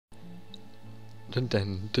Dun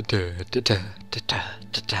dun da da da da da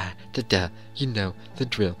da da da da. You know the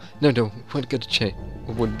drill. No, what got to change?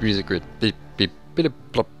 What music grid? Beep beep beep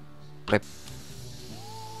blop blip.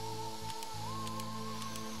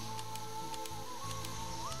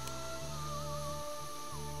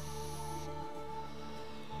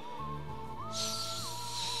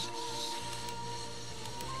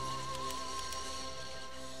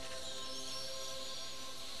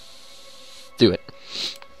 Do it.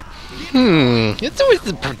 It's always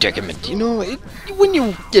the predicament, you know, when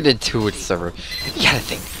you get into a server, you gotta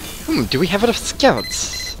think, do we have enough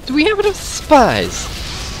scouts? Do we have enough spies?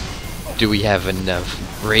 Do we have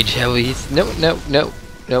enough rage heavies? No,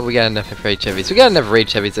 we got enough rage heavies. We got enough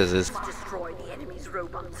rage heavies as is. Destroy the enemy's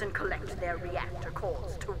robots and collect their reactor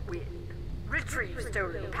cores to win. Retrieve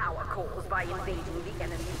stolen power cores by invading the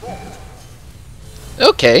enemy vault.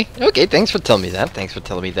 Okay, thanks for telling me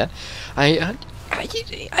that. I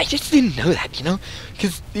just didn't know that, you know?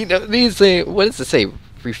 Because, you know, these say, what does it say?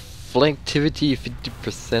 Reflectivity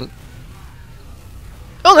 50%?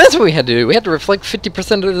 Oh, that's what we had to do. We had to reflect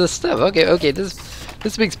 50% of the stuff. Okay, this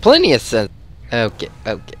makes plenty of sense. Okay.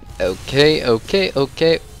 Ooh,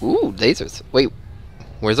 lasers. Wait,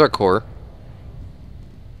 where's our core?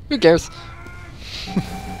 Who cares?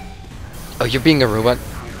 Oh, you're being a robot?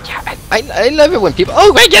 Yeah, I love it when people...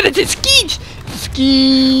 Oh, I get it! It's Skeet!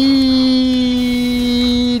 Skeet!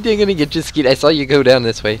 I'm gonna get you, Skeet. I saw you go down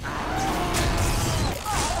this way.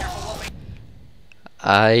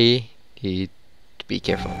 I need to be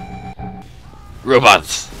careful.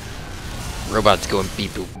 Robots! Robots going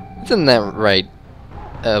beep-boop. Isn't that right?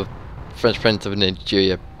 French Prince of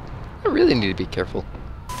Nigeria. I really need to be careful.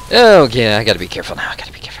 Okay, I gotta be careful now.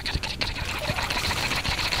 Gotta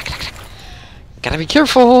be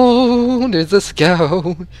careful! There's a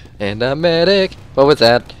scout and a medic. What was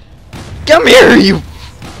that? Come here, you!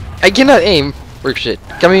 I cannot aim. Work shit.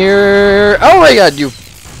 Come here! Oh my god, you!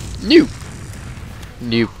 New!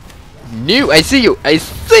 I see you!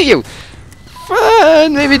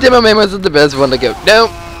 Fun! Maybe Demo Man wasn't the best one to go. Nope!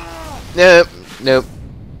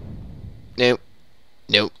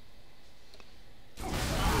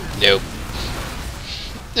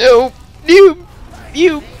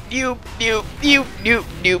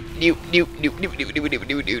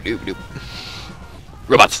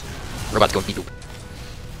 Robots going beep boop.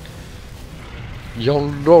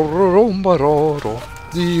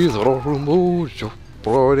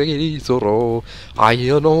 I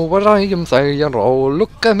know what I am saying. Oh,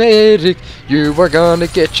 look a medic, you are gonna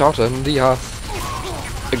get shot in the ass.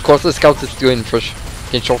 Of course, the scout is doing first.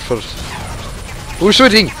 Get shot first. Who's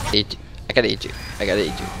shooting? I gotta eat you.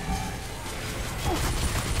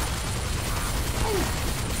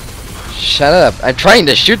 Shut up! I'm trying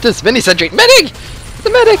to shoot this mini-sentry! Medic! The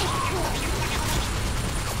medic!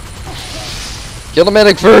 Kill the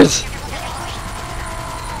medic first!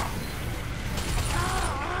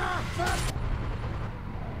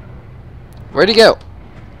 Where'd he go?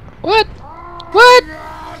 What?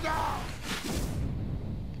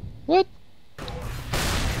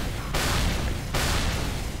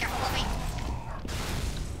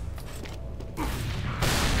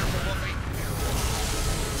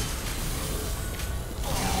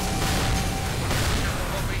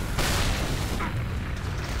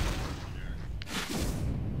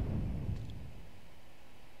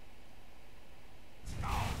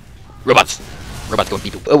 Robots going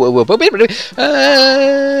beep boop.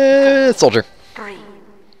 Soldier.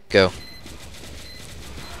 Go.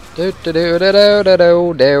 I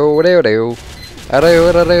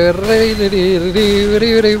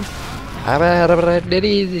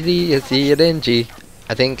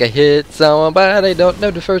think I hit someone, but I don't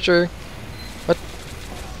know for sure. What?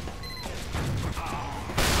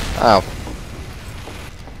 Ow.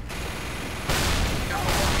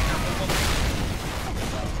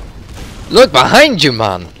 Look behind you,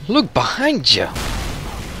 man! Look behind you!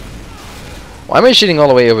 Why am I shooting all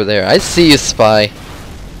the way over there? I see you, spy.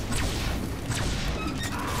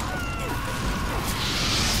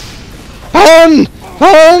 Run!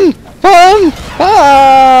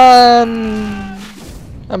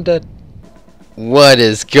 I'm dead. What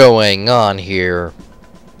is going on here?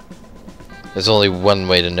 There's only one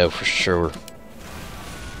way to know for sure.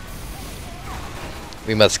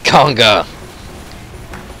 We must conga!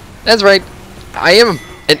 That's right. I am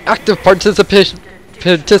an active participant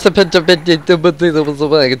of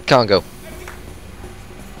Congo.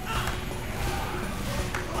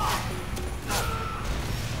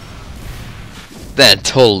 That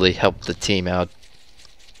totally helped the team out.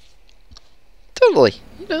 Totally.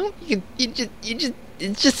 You know, you just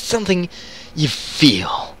it's just something you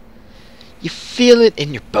feel. You feel it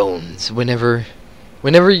in your bones whenever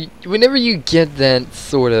whenever you get that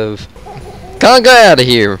sort of conga out of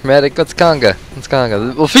here, medic. Let's conga. Let's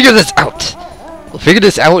conga. We'll figure this out. We'll figure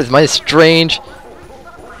this out with my strange,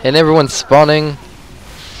 and everyone's spawning.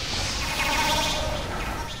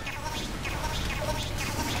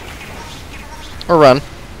 Or run.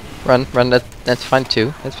 Run, that's fine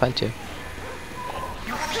too. That's fine too.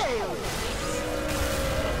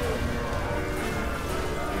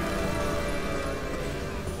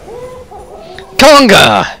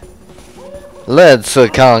 Conga! Let's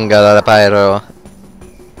conga the pyro.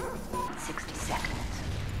 60 seconds.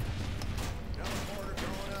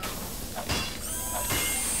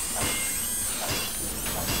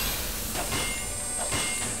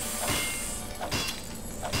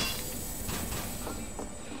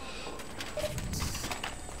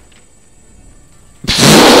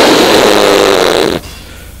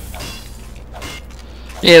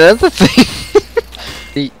 Yeah, that's the thing.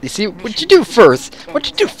 You see, what you do first,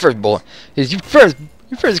 boy, is you first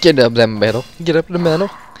get up that metal,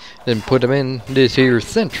 then put them in this here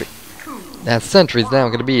sentry. That sentry is now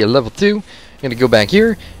going to be a level 2. You're going to go back here,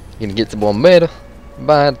 you're going to get some more metal,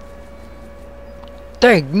 but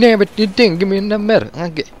dang nabbit, you didn't give me enough metal.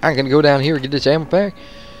 I'm going to go down here and get this ammo pack,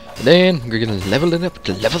 and then we're going to level it up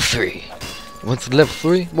to level 3. Once it's level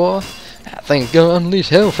 3, boy, I think it's going to unleash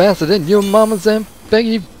hell faster than your mama's and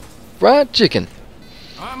Peggy fried chicken.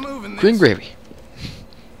 Green gravy.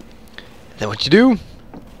 Then what you do?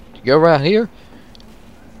 You go right here,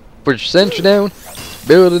 put your sentry down,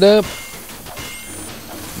 build it up,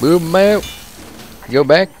 move them out, go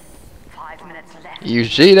back. 5 minutes left. You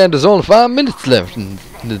see that there's only 5 minutes left in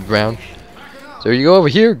the round. So you go over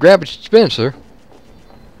here, grab a dispenser,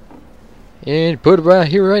 and put it right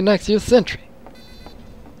here, right next to your sentry.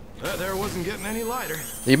 That there wasn't getting any lighter.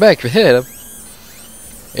 You back your head up,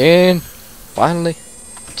 and finally,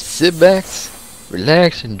 sit back,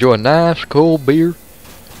 relax, enjoy a nice cold beer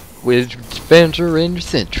with your dispenser and your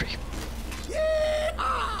sentry. Yeah!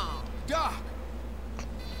 Doc!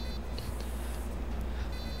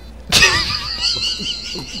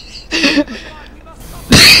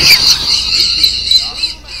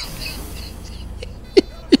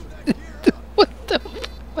 What the?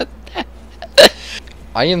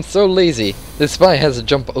 I am so lazy. This spy has to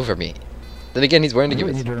jump over me. Then again, he's wearing the I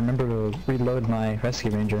gimmicks. need to remember to reload my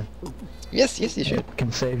rescue ranger. Yes, you should. It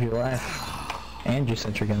can save your life. And your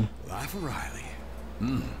sentry gun. Life of Riley.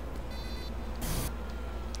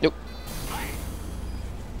 Nope.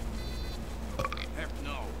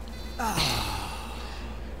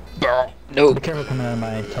 No. No. Be careful coming out of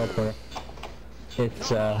my teleporter.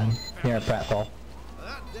 It's near a pratfall.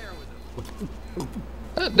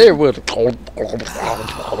 There would.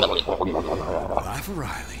 Life of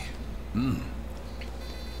Riley.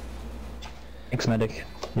 Thanks, medic.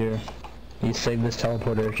 You saved this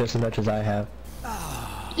teleporter just as much as I have.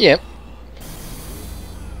 Yep.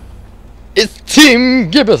 It's Team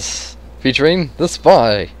Gibbous featuring the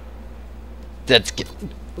spy. That's good.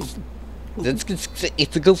 That's good.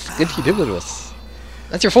 It's a good Gibbous.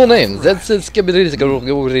 That's your full name. That's Gibbous.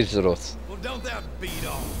 Well, don't that beat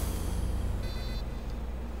on?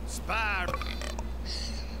 Spy.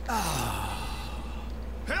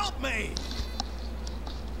 Help me!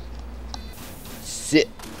 Sit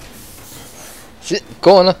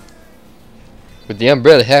corner with the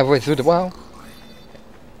umbrella halfway through the wall,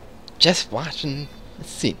 just watching the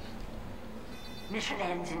scene. Mission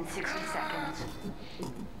ends in 60 seconds.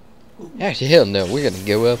 Actually, hell no, we're gonna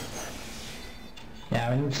go up. Yeah,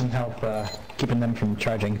 I need some help keeping them from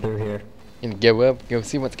charging through here. Gonna go up, go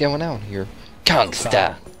see what's going on here. Kong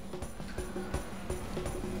style.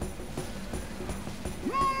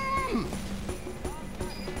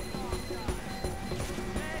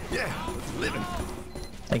 Yeah, let's live it.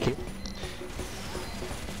 Thank you.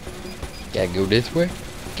 Gotta go this way.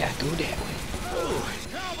 Gotta go that way.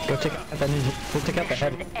 Go check out that ninja. Go check out the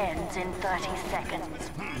head. Mission ends in 30 seconds.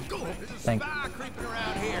 There's a Thank- spy creeping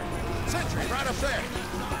around here. Sentry right up there.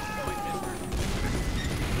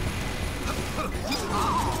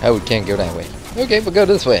 Oh, we can't go that way. Okay, we'll go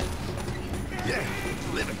this way. Yeah,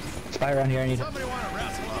 let's live it. Spy around here. I need to. Somebody want to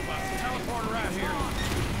wrestle up a teleporter out here?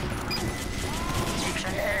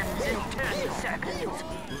 Mission ends in 10 seconds.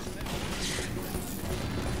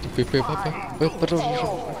 3, 2,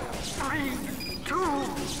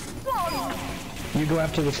 1. You go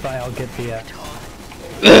after the spy. I'll get the.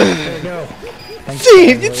 There we go. Thanks,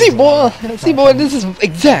 See, boy, this is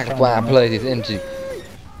exactly why I play this into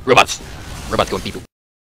robots. Robots going people.